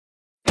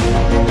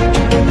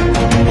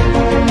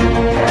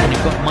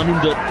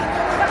Maninder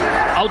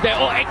out there.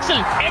 Oh,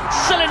 excellent,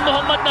 excellent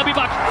Moein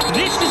Nabibakhsh.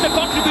 This is the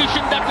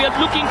contribution that we are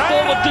looking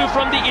forward to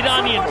from the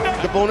Iranian.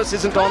 The bonus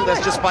isn't on,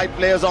 there's just 5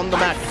 players on the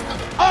mat.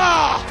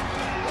 Ah!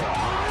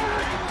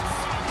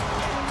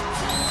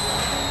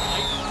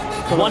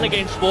 1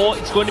 against 4,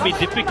 it's going to be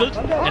difficult.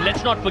 And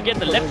let's not forget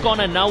the left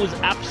corner now is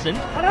absent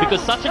because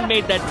Sachin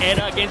made that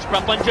error against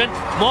Prapanjan.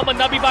 Moein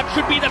Nabibakhsh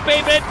should be the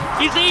favourite.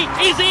 Is he?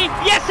 Is he?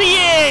 Yes,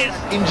 he is!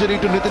 Injury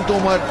to Nitin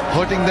Tomar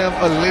hurting them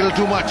a little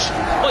too much.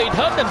 Oh, it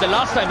hurt them the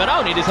last time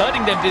around. It is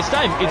hurting them this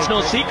time. It's no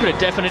secret,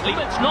 definitely.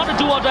 It's not a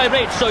do-or-die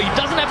race, so he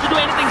doesn't have to do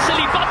anything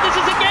silly. But this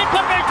is again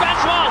Pankaj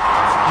Banswal.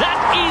 That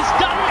is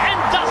done and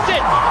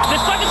dusted. The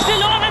struggle's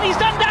still on and he's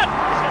done that.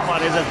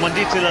 As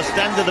Manjeet Chilla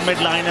stands at the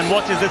midline and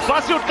watches this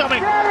pursuit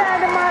coming.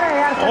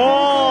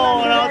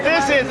 Oh, now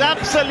this is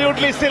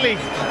absolutely silly.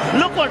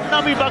 Look what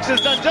Nabibakhsh has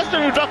done. Just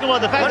when you're talking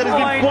about the fact that he's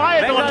been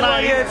quiet Bengal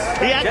online,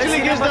 he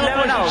actually gives the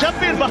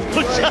Shabbir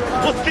Babu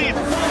Shabuddin.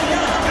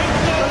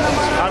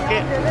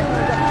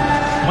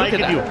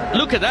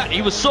 Look at that.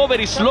 He was so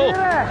very slow.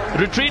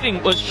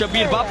 Retreating was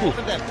Shabbir Bapu.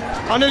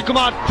 Anil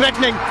Kumar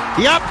threatening.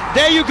 Yep,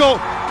 there you go.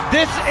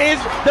 This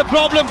is the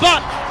problem.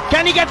 But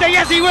can he get there?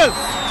 Yes, he will.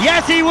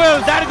 Yes, he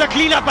will. That is a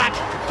cleaner bat.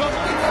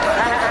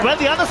 Well,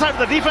 the other side of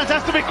the defense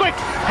has to be quick.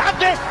 Have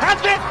they? Have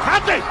they?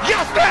 Have they?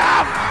 Yes, they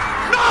have!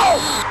 No!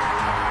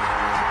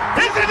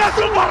 Is it a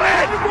super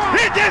raid?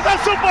 It is a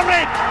super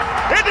raid!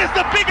 It is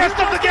the biggest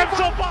of the game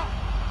so far!